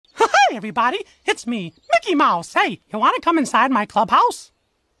Hi, everybody. It's me, Mickey Mouse. Hey, you want to come inside my clubhouse?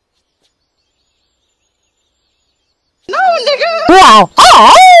 No, nigga! Well,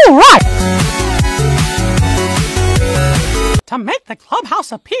 all right! To make the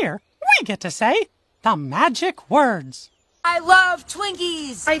clubhouse appear, we get to say the magic words. I love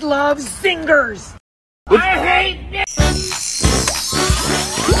Twinkies! I love zingers! I hate it!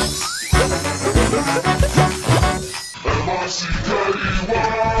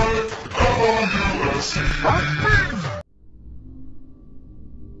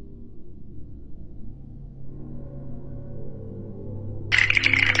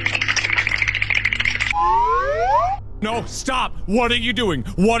 No, stop! What are you doing?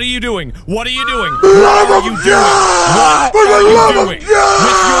 What are you doing? What are you doing? What are you doing? What are you doing with your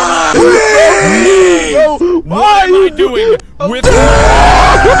life? What am I doing with your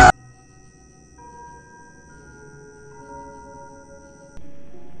life?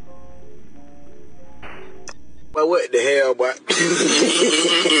 But what the hell, boy?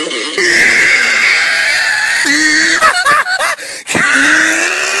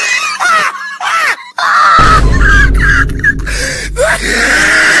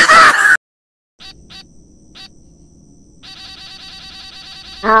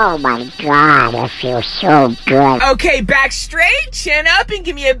 Oh my god, I feel so good. Okay, back straight, chin up, and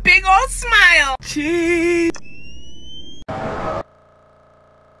give me a big old smile. Cheese.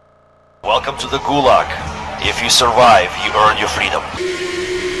 Welcome to the Gulag. If you survive, you earn your freedom.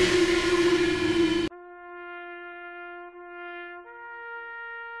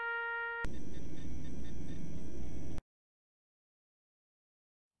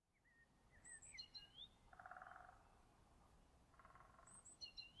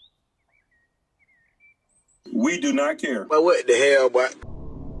 We do not care. But what the hell, boy?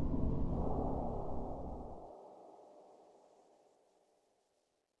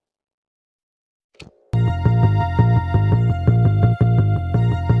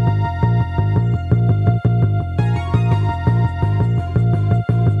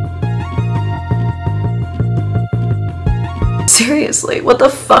 Seriously, what the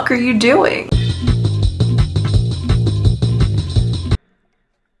fuck are you doing?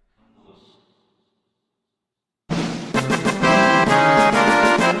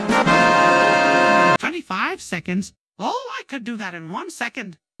 Seconds. Oh, I could do that in 1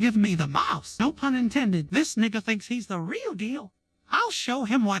 second. Give me the mouse. No pun intended. This nigga thinks he's the real deal. I'll show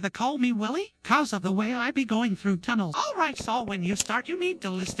him why they call me Willie, cause of the way I be going through tunnels. Alright, so when you start, you need to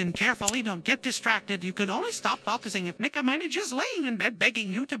listen carefully. Don't get distracted. You could only stop focusing if Nika manages laying in bed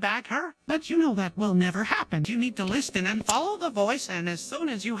begging you to bag her. But you know that will never happen. You need to listen and follow the voice, and as soon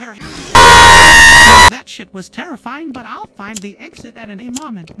as you hear him... That shit was terrifying, but I'll find the exit at any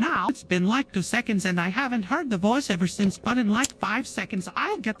moment. Now, it's been like 2 seconds and I haven't heard the voice ever since, but in like 5 seconds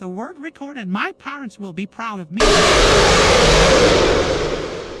I'll get the word recorded and my parents will be proud of me.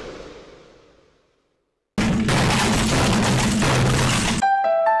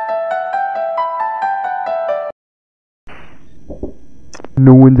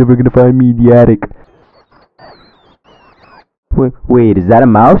 No one's ever gonna find me in the attic. Wait, is that a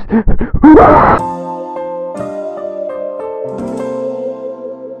mouse?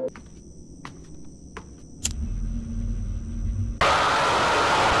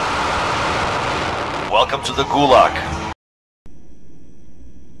 Welcome to the Gulag.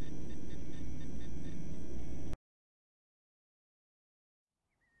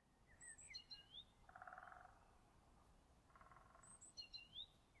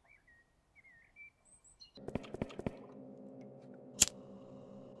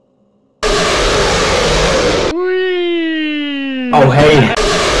 Oh, hey.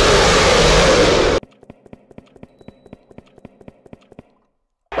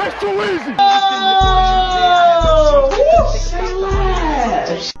 That's too easy!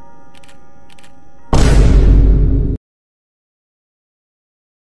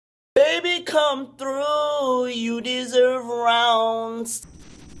 Baby, come through. You deserve rounds.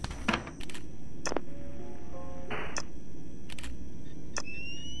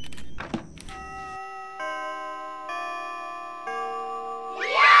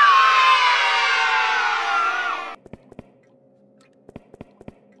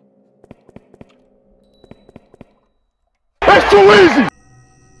 That's too easy!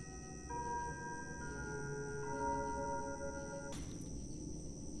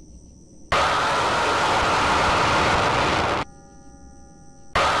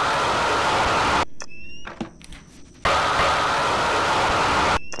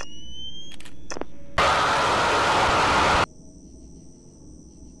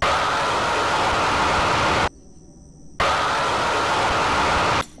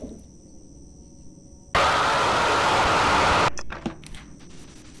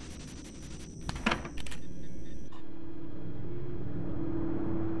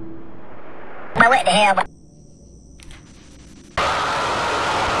 what the hell?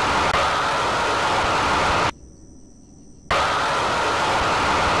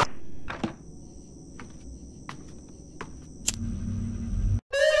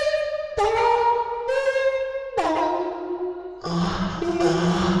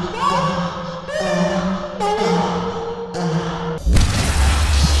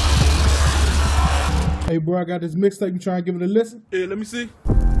 Hey bro, I got this mixtape. You trying to give it a listen? Yeah, let me see.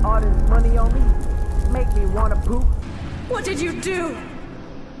 All this money on me make me wanna poop. What did you do?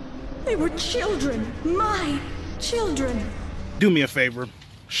 They were children. My children. Do me a favor.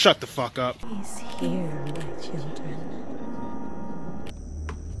 Shut the fuck up. He's here, my children.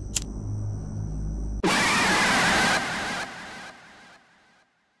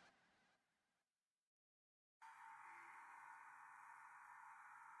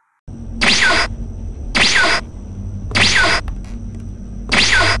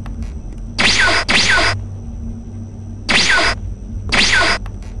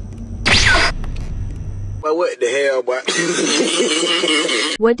 But what the hell, boy?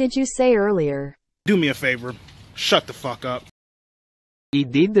 What did you say earlier? Do me a favor. Shut the fuck up. He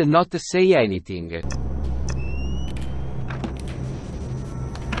did not say anything. Ding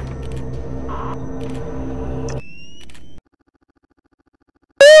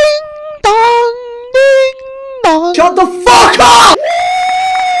dong. Shut the fuck up!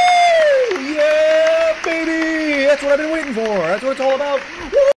 Yeah, baby! That's what I've been waiting for. That's what it's all about.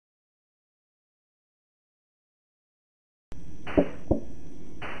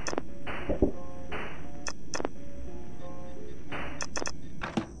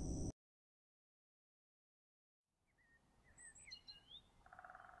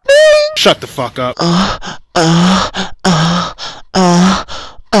 Shut the fuck up.